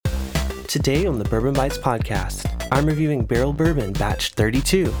Today on the Bourbon Bites podcast, I'm reviewing Barrell Bourbon Batch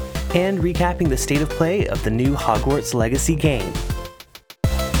 32 and recapping the state of play of the new Hogwarts Legacy game.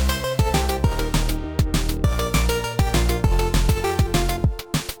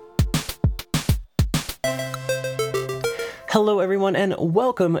 Hello everyone and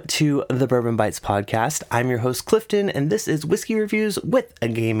welcome to the Bourbon Bites podcast. I'm your host Clifton and this is Whiskey Reviews with a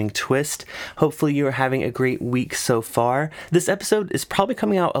gaming twist. Hopefully you are having a great week so far. This episode is probably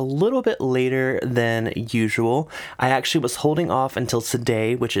coming out a little bit later than usual. I actually was holding off until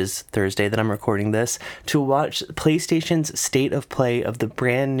today, which is Thursday that I'm recording this, to watch PlayStation's state of play of the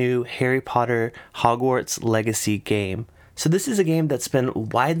brand new Harry Potter Hogwarts Legacy game. So this is a game that's been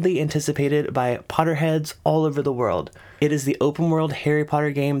widely anticipated by Potterheads all over the world. It is the open world Harry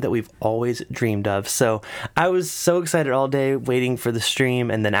Potter game that we've always dreamed of. So I was so excited all day waiting for the stream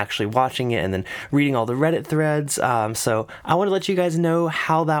and then actually watching it and then reading all the Reddit threads. So I want to let you guys know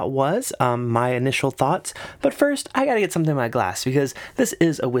how that was, my initial thoughts. But first, I got to get something in my glass because this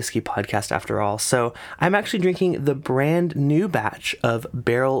is a whiskey podcast after all. So I'm actually drinking the brand new batch of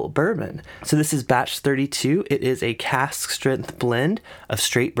Barrell Bourbon. So this is batch 32. It is a cask strength blend of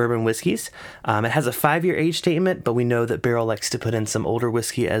straight bourbon whiskeys. It has a 5-year age statement, but we know that Barrell likes to put in some older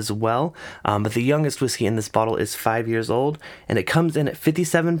whiskey as well. But the youngest whiskey in this bottle is 5 years old, and it comes in at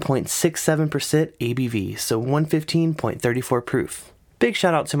 57.67% ABV, so 115.34 proof. Big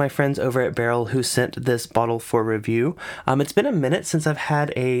shout out to my friends over at Barrell who sent this bottle for review. It's been a minute since I've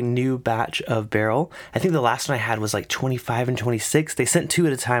had a new batch of Barrell. I think the last one I had was like 25 and 26. They sent 2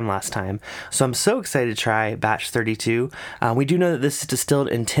 at a time last time. So I'm so excited to try batch 32. We do know that this is distilled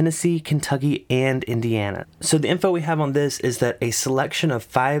in Tennessee, Kentucky, and Indiana. So the info we have on this is that a selection of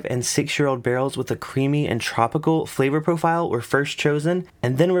 5 and 6-year-old barrels with a creamy and tropical flavor profile were first chosen,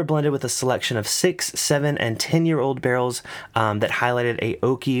 and then were blended with a selection of 6, 7, and 10-year-old barrels that highlighted a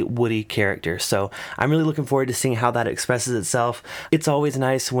oaky, woody character. So I'm really looking forward to seeing how that expresses itself. It's always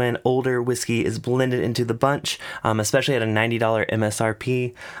nice when older whiskey is blended into the bunch, especially at a $90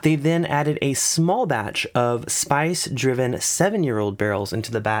 MSRP. They then added a small batch of spice-driven 7-year-old barrels into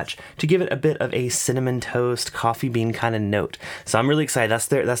the batch to give it a bit of a cinnamon toast, coffee bean kind of note. So I'm really excited.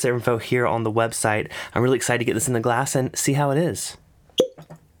 That's their info here on the website. I'm really excited to get this in the glass and see how it is.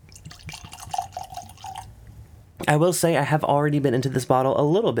 I will say I have already been into this bottle a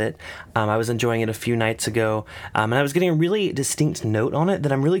little bit. I was enjoying it a few nights ago, and I was getting a really distinct note on it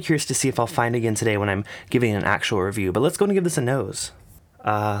that I'm really curious to see if I'll find again today when I'm giving an actual review. But let's go and give this a nose.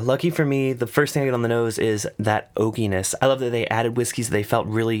 Lucky for me, the first thing I get on the nose is that oakiness. I love that they added whiskeys that they felt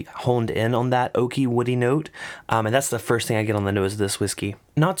really honed in on that oaky, woody note, and that's the first thing I get on the nose of this whiskey.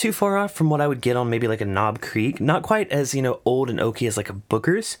 Not too far off from what I would get on maybe like a Knob Creek. Not quite as, old and oaky as like a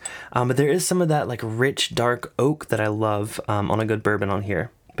Booker's, but there is some of that like rich, dark oak that I love on a good bourbon on here.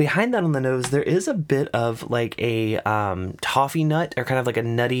 Behind that on the nose, there is a bit of like a toffee nut or kind of like a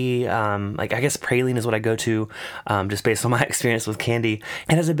nutty, I guess praline is what I go to just based on my experience with candy.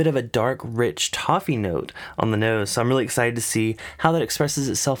 It has a bit of a dark, rich toffee note on the nose. So I'm really excited to see how that expresses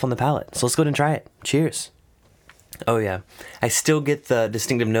itself on the palate. So let's go ahead and try it. Cheers. Oh yeah, I still get the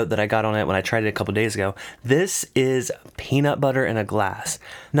distinctive note that I got on it when I tried it a couple days ago. This is peanut butter in a glass.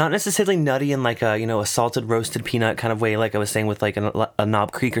 Not necessarily nutty in like a salted roasted peanut kind of way like I was saying with like a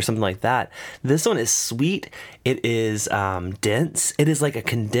Knob Creek or something like that. This one is sweet. It is dense. It is like a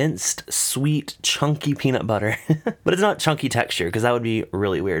condensed, sweet, chunky peanut butter. But it's not chunky texture because that would be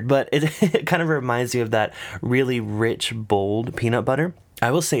really weird. But it kind of reminds me of that really rich, bold peanut butter. I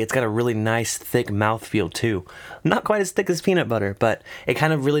will say it's got a really nice, thick mouthfeel too. Not quite as thick as peanut butter, but it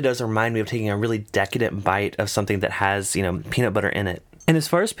kind of really does remind me of taking a really decadent bite of something that has, peanut butter in it. And as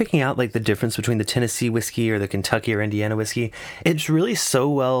far as picking out like the difference between the Tennessee whiskey or the Kentucky or Indiana whiskey, it's really so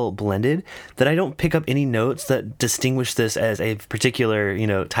well blended that I don't pick up any notes that distinguish this as a particular,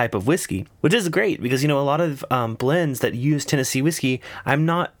 type of whiskey, which is great because, a lot of blends that use Tennessee whiskey, I'm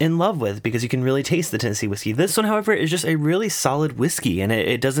not in love with because you can really taste the Tennessee whiskey. This one, however, is just a really solid whiskey and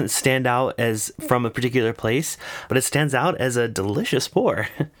it doesn't stand out as from a particular place, but it stands out as a delicious pour.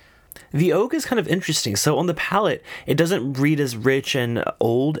 The oak is kind of interesting. So on the palate, it doesn't read as rich and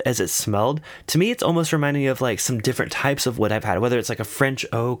old as it smelled. To me, it's almost reminding me of like some different types of wood I've had, whether it's like a French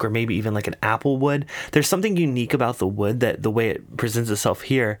oak or maybe even like an apple wood. There's something unique about the wood that the way it presents itself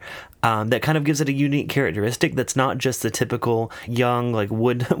here that kind of gives it a unique characteristic that's not just the typical young like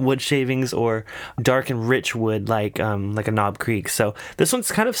wood shavings or dark and rich wood like a Knob Creek. So this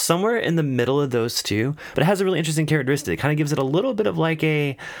one's kind of somewhere in the middle of those two, but it has a really interesting characteristic. It kind of gives it a little bit of like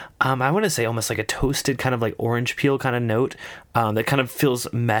a I want to say almost like a toasted kind of like orange peel kind of note that kind of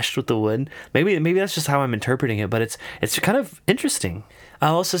feels meshed with the wood. Maybe that's just how I'm interpreting it, but it's kind of interesting.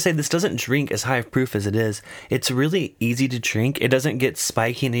 I'll also say this doesn't drink as high of proof as it is. It's really easy to drink. It doesn't get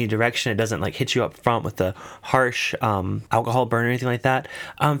spiky in any direction. It doesn't like hit you up front with a harsh alcohol burn or anything like that.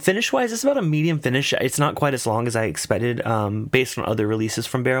 Finish wise, it's about a medium finish. It's not quite as long as I expected based on other releases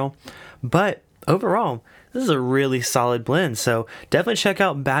from Barrel, but overall, this is a really solid blend. So definitely check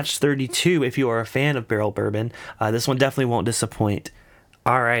out Batch 32 if you are a fan of barrel bourbon. This one definitely won't disappoint.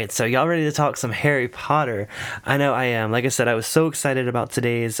 All right, so y'all ready to talk some Harry Potter? I know I am. Like I said, I was so excited about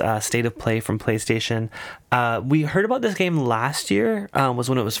today's State of Play from PlayStation. We heard about this game last year, was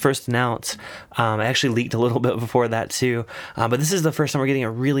when it was first announced. It actually leaked a little bit before that too. But this is the first time we're getting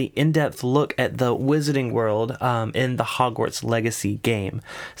a really in-depth look at the Wizarding World in the Hogwarts Legacy game.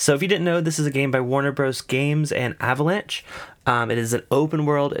 So if you didn't know, this is a game by Warner Bros. Games and Avalanche. It is an open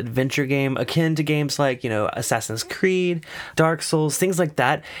world adventure game akin to games like, Assassin's Creed, Dark Souls, things like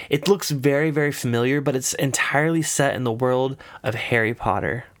that. It looks very, very familiar, but it's entirely set in the world of Harry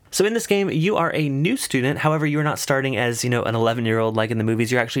Potter. So in this game, you are a new student. However, you're not starting as, an 11-year-old like in the movies.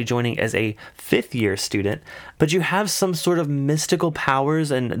 You're actually joining as a 5th-year student. But you have some sort of mystical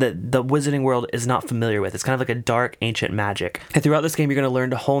powers and that the Wizarding World is not familiar with. It's kind of like a dark, ancient magic. And throughout this game, you're going to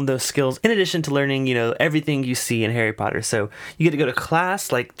learn to hone those skills in addition to learning, everything you see in Harry Potter. So you get to go to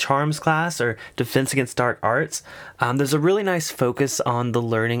class like Charms class or Defense Against Dark Arts. There's a really nice focus on the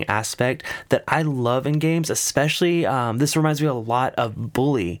learning aspect that I love in games, especially this reminds me a lot of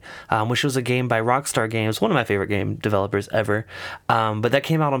Bully. Which was a game by Rockstar Games, one of my favorite game developers ever. But that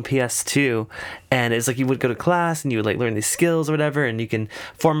came out on PS2, and it's like you would go to class and you would like learn these skills or whatever, and you can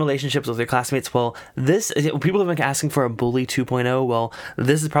form relationships with your classmates. Well, people have been asking for a Bully 2.0. Well,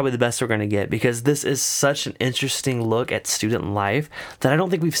 this is probably the best we're going to get because this is such an interesting look at student life that I don't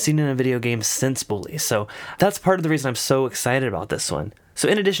think we've seen in a video game since Bully. So that's part of the reason I'm so excited about this one. So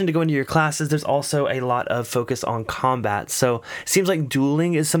in addition to going to your classes, there's also a lot of focus on combat. So it seems like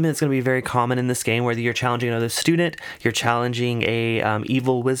dueling is something that's going to be very common in this game, whether you're challenging another student, you're challenging a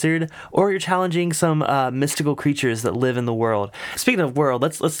evil wizard, or you're challenging some mystical creatures that live in the world. Speaking of world,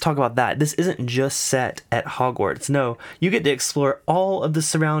 let's talk about that. This isn't just set at Hogwarts. No, you get to explore all of the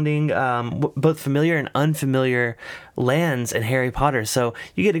surrounding, both familiar and unfamiliar lands in Harry Potter. So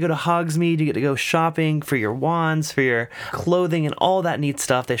you get to go to Hogsmeade, you get to go shopping for your wands, for your clothing, and all that neat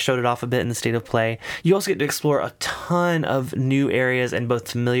stuff. They showed it off a bit in the State of Play. You also get to explore a ton of new areas and both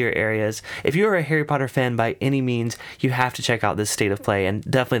familiar areas. If you're a Harry Potter fan by any means, you have to check out this State of Play and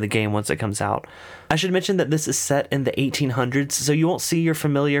definitely the game once it comes out. I should mention that this is set in the 1800s, so you won't see your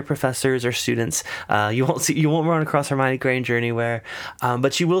familiar professors or students. You won't run across Hermione Granger anywhere,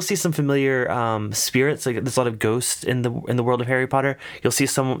 but you will see some familiar spirits. Like there's a lot of ghosts in the world of Harry Potter. You'll see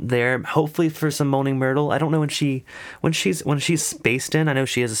some there, hopefully for some Moaning Myrtle. I don't know when she's spaced in. I know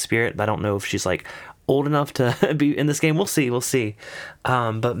she is a spirit, but I don't know if she's like old enough to be in this game. We'll see.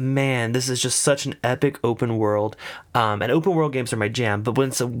 But man, this is just such an epic open world. And open world games are my jam. But when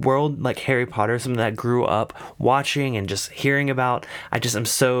it's a world like Harry Potter, something that I grew up watching and just hearing about, I'm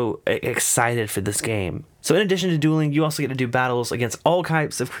so excited for this game. So in addition to dueling, you also get to do battles against all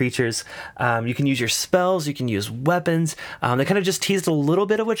types of creatures. You can use your spells, you can use weapons. They kind of just teased a little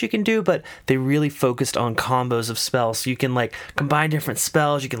bit of what you can do, but they really focused on combos of spells. So you can like combine different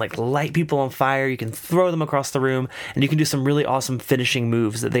spells, you can like light people on fire, you can throw them across the room, and you can do some really awesome finishing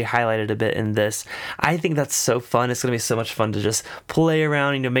moves that they highlighted a bit in this. I think that's so fun. It's going to be so much fun to just play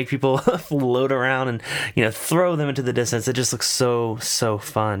around, make people float around and, throw them into the distance. It just looks so, so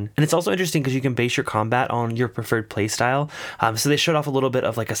fun. And it's also interesting because you can base your combat on your preferred playstyle. So they showed off a little bit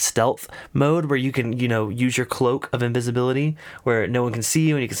of like a stealth mode where you can, use your cloak of invisibility where no one can see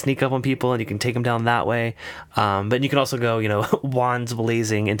you and you can sneak up on people and you can take them down that way. But you can also go, wands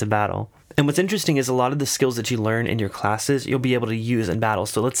blazing into battle. And what's interesting is a lot of the skills that you learn in your classes, you'll be able to use in battle.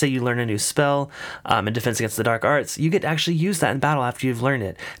 So let's say you learn a new spell in Defense Against the Dark Arts, you get to actually use that in battle after you've learned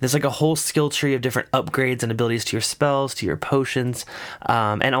it. There's like a whole skill tree of different upgrades and abilities to your spells, to your potions,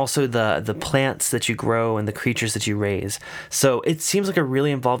 and also the plants that you grow and the creatures that you raise. So it seems like a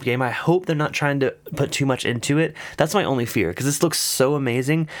really involved game. I hope they're not trying to put too much into it. That's my only fear, because this looks so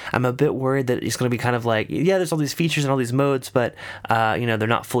amazing. I'm a bit worried that it's going to be kind of like, yeah, there's all these features and all these modes, but they're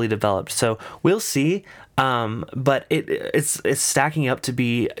not fully developed. So we'll see. But it's stacking up to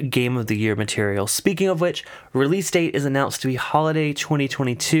be Game of the Year material. Speaking of which, release date is announced to be holiday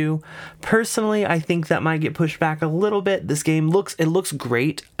 2022. Personally, I think that might get pushed back a little bit. This game looks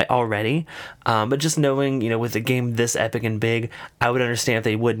great already, but just knowing, with a game this epic and big, I would understand if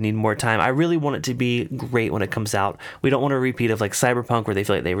they would need more time. I really want it to be great when it comes out. We don't want a repeat of like Cyberpunk where they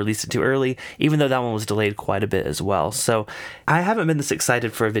feel like they released it too early, even though that one was delayed quite a bit as well. So I haven't been this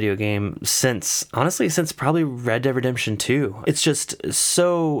excited for a video game since probably Red Dead Redemption 2. It's just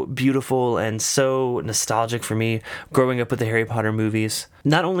so beautiful and so nostalgic for me growing up with the Harry Potter movies.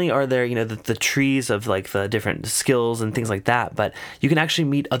 Not only are there, the trees of like the different skills and things like that, but you can actually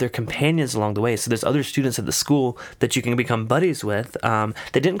meet other companions along the way. So there's other students at the school that you can become buddies with.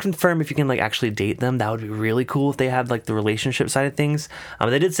 They didn't confirm if you can like actually date them. That would be really cool if they had like the relationship side of things.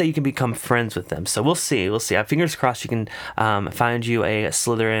 They did say you can become friends with them. So we'll see. Fingers crossed you can find you a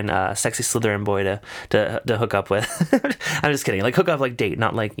Slytherin, sexy Slytherin boy to hook up with. I'm just kidding. Like hook up, like date,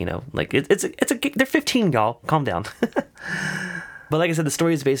 not like, they're 15, y'all. Calm down. But like I said, the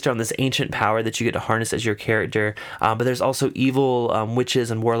story is based around this ancient power that you get to harness as your character. But there's also evil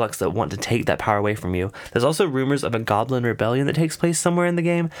witches and warlocks that want to take that power away from you. There's also rumors of a goblin rebellion that takes place somewhere in the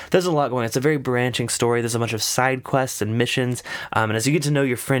game. There's a lot going on. It's a very branching story. There's a bunch of side quests and missions. And as you get to know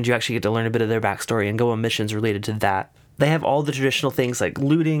your friend, you actually get to learn a bit of their backstory and go on missions related to that. They have all the traditional things like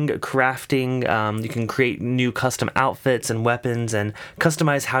looting, crafting. You can create new custom outfits and weapons and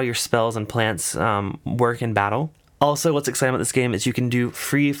customize how your spells and plants work in battle. Also, what's exciting about this game is you can do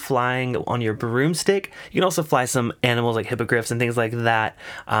free flying on your broomstick. You can also fly some animals like hippogriffs and things like that,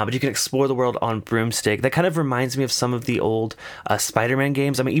 but you can explore the world on broomstick. That kind of reminds me of some of the old Spider-Man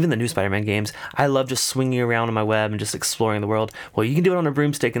games. I mean, even the new Spider-Man games. I love just swinging around on my web and just exploring the world. Well, you can do it on a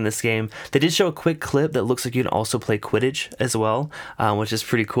broomstick in this game. They did show a quick clip that looks like you can also play Quidditch as well, which is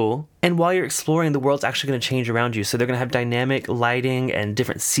pretty cool. And while you're exploring, the world's actually going to change around you. So they're going to have dynamic lighting and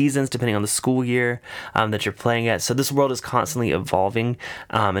different seasons depending on the school year that you're playing at. So this world is constantly evolving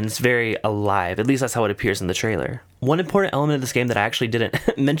and it's very alive. At least that's how it appears in the trailer. One important element of this game that I actually didn't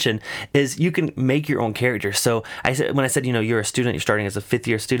mention is you can make your own character. So when I said, you're a student, you're starting as a 5th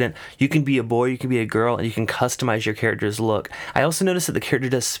year student, you can be a boy, you can be a girl, and you can customize your character's look. I also noticed that the character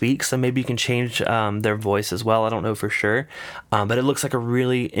does speak, so maybe you can change their voice as well. I don't know for sure, but it looks like a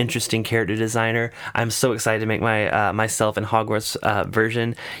really interesting character designer. I'm so excited to make my myself in Hogwarts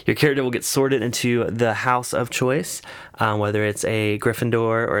version. Your character will get sorted into the house of choice, whether it's a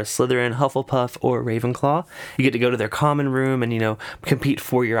Gryffindor or a Slytherin, Hufflepuff, or Ravenclaw. You get to go to their common room and compete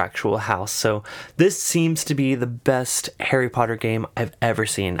for your actual house. So this seems to be the best Harry Potter game I've ever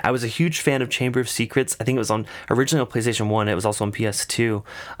seen. I was a huge fan of Chamber of Secrets. I think it was originally on PlayStation 1. It was also on PS2.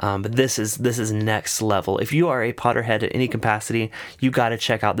 But this is next level. If you are a Potterhead at any capacity, you got to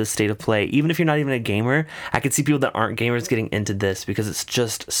check out this state of play. Even if you're not even a gamer, I can see people that aren't gamers getting into this because it's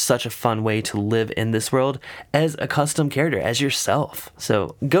just such a fun way to live in this world as a custom character, as yourself.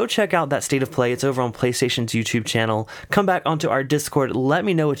 So go check out that state of play. It's over on PlayStation's YouTube channel. Come back onto our Discord. Let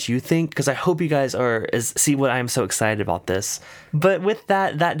me know what you think because I hope you guys see what I am so excited about this. But with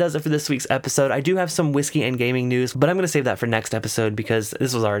that does it for this week's episode. I do have some whiskey and gaming news, but I'm going to save that for next episode because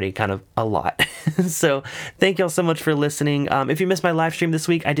this was already kind of a lot. So thank y'all so much for listening. If you missed my live stream this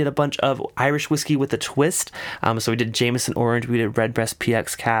week, I did a bunch of Irish whiskey with a twist. So we did Jameson Orange, we did Redbreast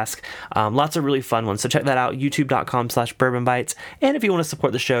PX Cask, lots of really fun ones. So check that out, youtube.com/bourbonbites. And if you want to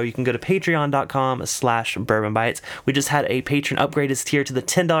support the show, you can go to patreon.com/bourbonbites. We just had a patron upgrade his tier to the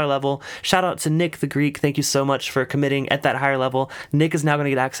 $10 level. Shout out to Nick the Greek. Thank you so much for committing at that higher level. Nick is now going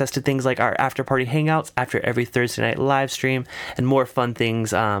to get access to things like our after party hangouts after every Thursday night live stream and more fun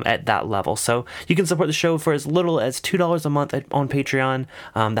things at that level. So you can support the show for as little as $2 a month on Patreon.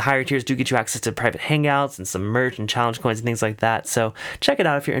 The higher tiers do get you access to private hangouts and some merch and challenge coins and things like that. So check it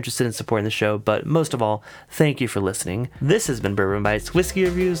out if you're interested in supporting the show. But most of all, thank you for listening. This has been Bourbon Bites Whiskey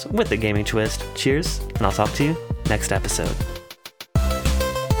Reviews with a gaming twist. Cheers, and I'll talk to you next episode.